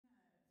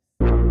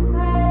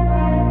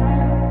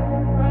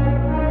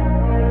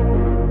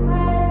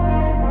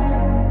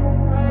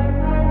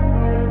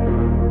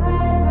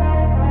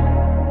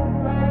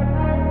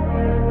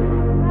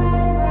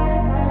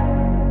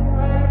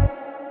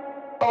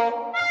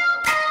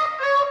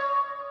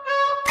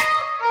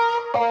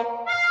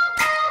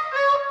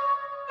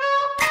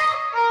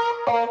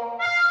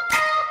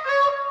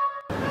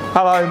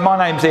Hello, my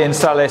name's Ian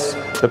Sallis,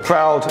 the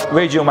proud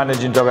Regional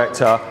Managing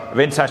Director of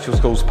International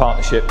Schools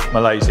Partnership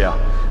Malaysia.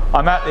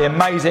 I'm at the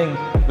amazing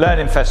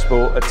Learning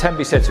Festival at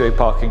Tenby Setui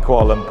Park in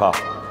Kuala Lumpur,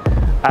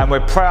 and we're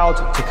proud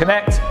to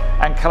connect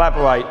and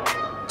collaborate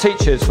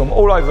teachers from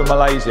all over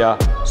Malaysia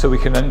so we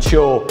can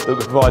ensure that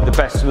we provide the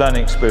best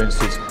learning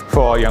experiences for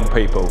our young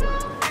people.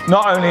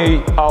 Not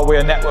only are we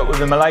a network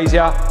within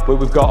Malaysia, but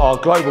we've got our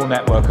global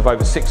network of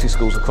over 60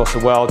 schools across the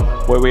world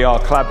where we are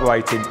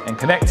collaborating and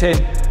connecting,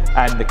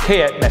 and the key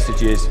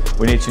message is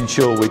we need to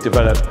ensure we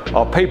develop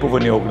our people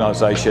within the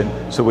organisation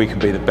so we can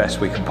be the best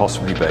we can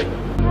possibly be.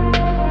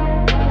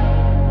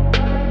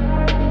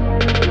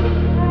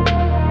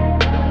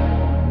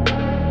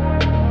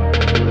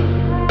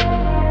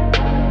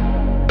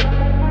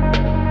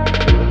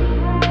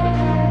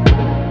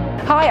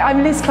 Hi,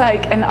 I'm Liz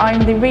Cloak and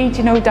I'm the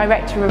Regional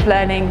Director of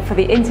Learning for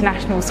the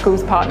International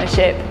Schools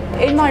Partnership.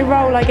 In my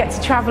role I get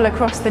to travel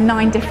across the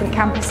 9 different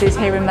campuses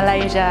here in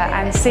Malaysia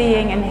and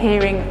seeing and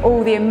hearing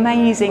all the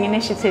amazing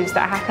initiatives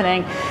that are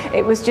happening.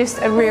 It was just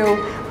a real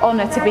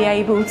honour to be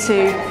able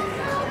to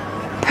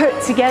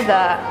put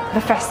together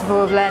the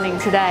Festival of Learning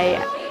today.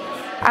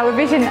 Our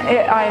vision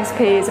at ISP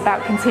is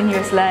about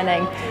continuous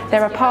learning.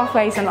 There are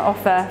pathways on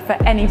offer for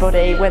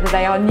anybody, whether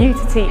they are new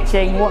to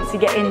teaching, want to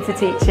get into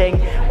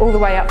teaching, all the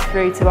way up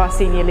through to our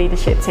senior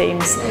leadership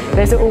teams.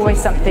 There's always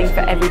something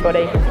for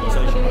everybody.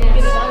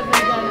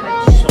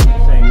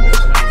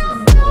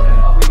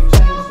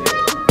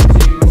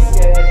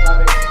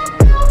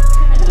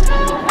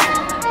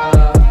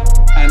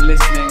 And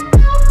listening,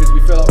 because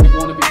we feel like we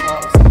want to be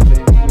part of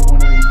something, we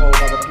want to involve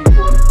other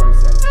people in the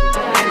process.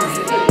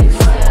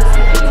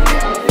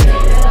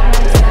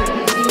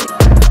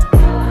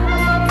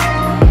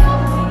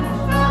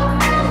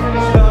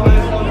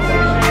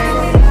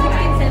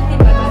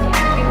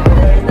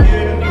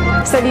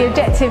 So the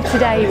objective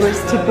today was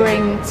to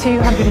bring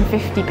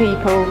 250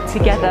 people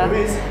together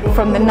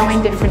from the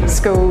 9 different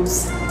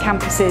schools,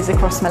 campuses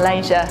across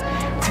Malaysia,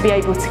 to be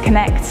able to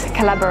connect,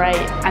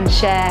 collaborate and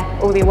share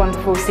all the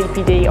wonderful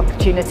CPD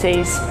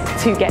opportunities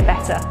to get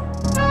better.